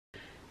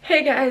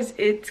Hey guys,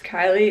 it's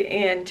Kylie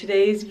and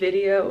today's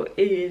video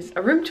is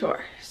a room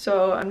tour.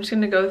 So I'm just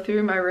gonna go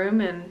through my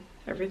room and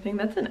everything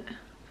that's in it.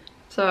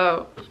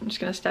 So I'm just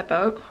gonna step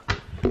out.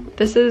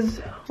 This is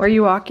where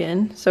you walk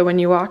in. So when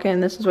you walk in,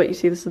 this is what you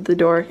see. This is the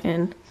door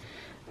in.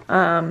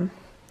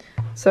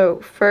 So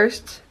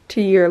first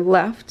to your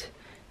left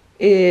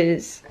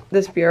is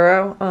this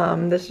bureau.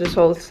 This just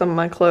holds some of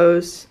my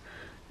clothes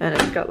and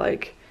it's got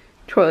like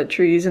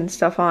toiletries and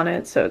stuff on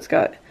it. So it's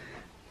got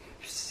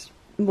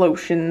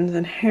lotions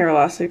and hair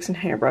elastics and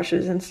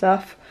hairbrushes and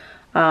stuff.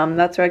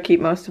 That's where I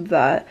keep most of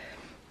that.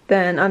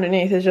 Then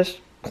underneath is just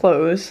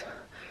clothes.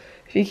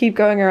 If you keep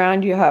going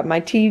around, you have my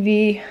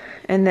TV,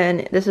 and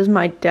then this is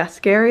my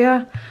desk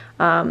area.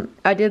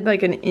 I did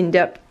like an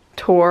in-depth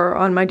tour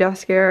on my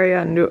desk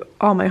area and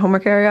all my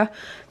homework area,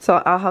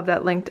 so I'll have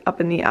that linked up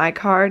in the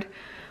iCard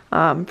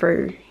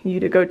for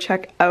you to go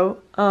check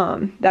out.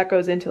 That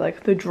goes into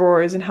like the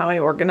drawers and how I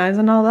organize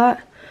and all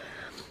that.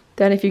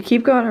 Then if you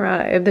keep going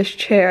around, I have this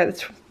chair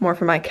that's more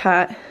for my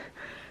cat.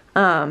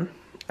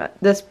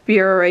 This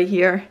bureau right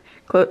here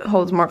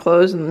holds more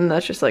clothes, and then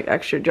that's just like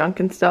extra junk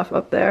and stuff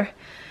up there.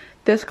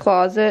 This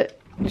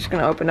closet, I'm just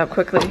gonna open up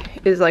quickly,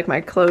 is like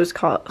my clothes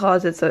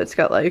closet, so it's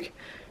got like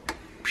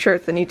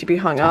shirts that need to be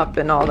hung up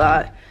and all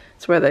that.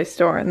 It's where they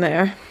store in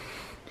there.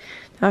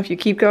 Now if you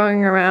keep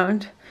going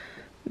around,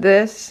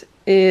 this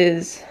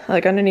is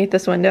like underneath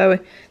this window.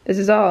 This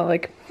is all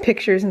like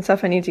pictures and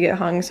stuff I need to get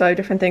hung, so I have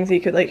different things that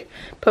you could like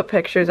put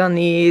pictures on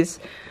these,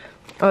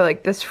 or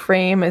like this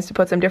frame is to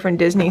put some different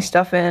Disney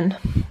stuff in,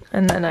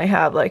 and then I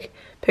have like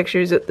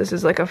pictures that this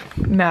is like a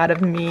mat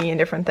of me and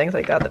different things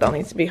like that all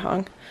needs to be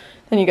hung.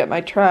 Then you got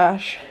my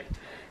trash,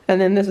 and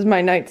then this is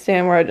my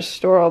nightstand where I just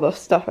store all the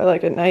stuff I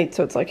like at night,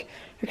 so it's like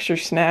extra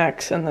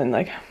snacks and then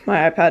like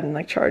my iPad and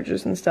like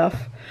chargers and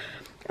stuff.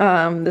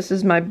 This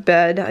is my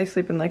bed. I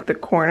sleep in like the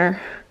corner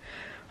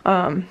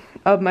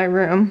of my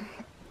room,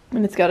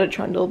 and it's got a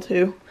trundle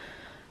too.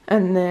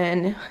 And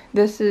then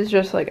this is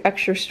just like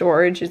extra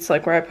storage. It's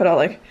like where I put all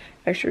like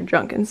extra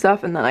junk and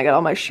stuff, and then I got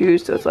all my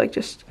shoes, so it's like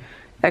just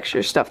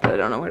extra stuff that I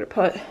don't know where to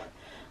put.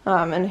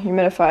 And a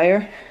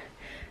humidifier.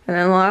 And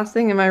then the last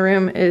thing in my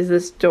room is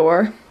this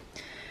door.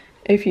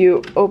 If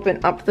you open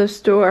up this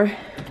door,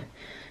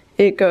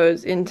 it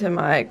goes into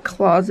my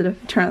closet.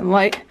 If you turn on the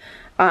light,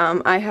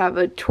 I have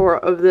a tour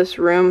of this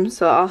room,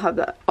 so I'll have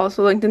that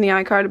also linked in the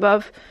iCard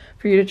above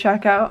for you to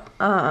check out.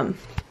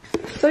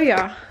 So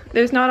yeah,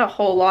 there's not a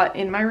whole lot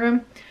in my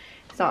room.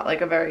 It's not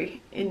like a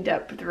very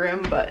in-depth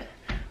room, but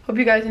hope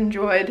you guys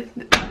enjoyed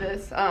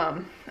this.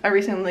 I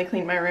recently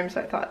cleaned my room,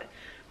 so I thought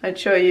I'd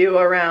show you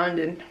around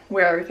and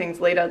where everything's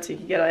laid out so you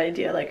can get an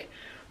idea like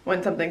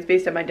when something's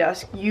based at my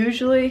desk.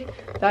 Usually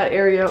that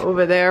area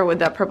over there with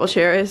that purple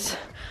chair is,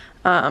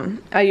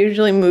 I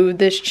usually move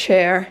this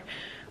chair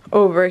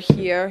over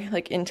here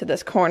like into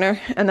this corner,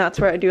 and that's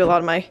where I do a lot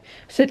of my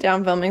sit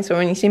down filming. So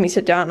when you see me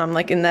sit down, I'm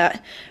like in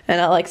that, and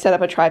I like set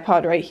up a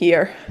tripod right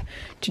here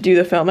to do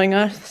the filming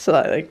on, so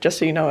that, like, just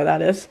so you know where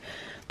that is.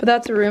 But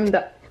that's a room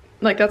that,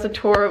 like, that's a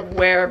tour of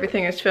where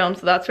everything is filmed.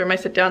 So that's where my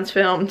sit down's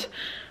filmed,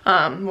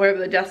 wherever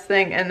the desk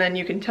thing, and then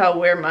you can tell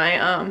where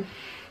my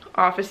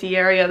office-y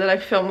area that I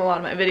film a lot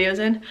of my videos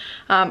in.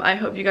 I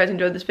hope you guys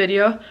enjoyed this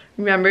video.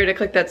 Remember to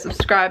click that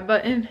subscribe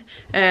button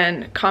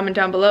and comment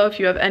down below if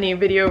you have any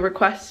video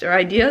requests or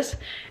ideas,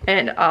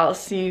 and I'll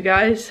see you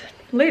guys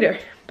later.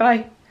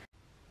 Bye.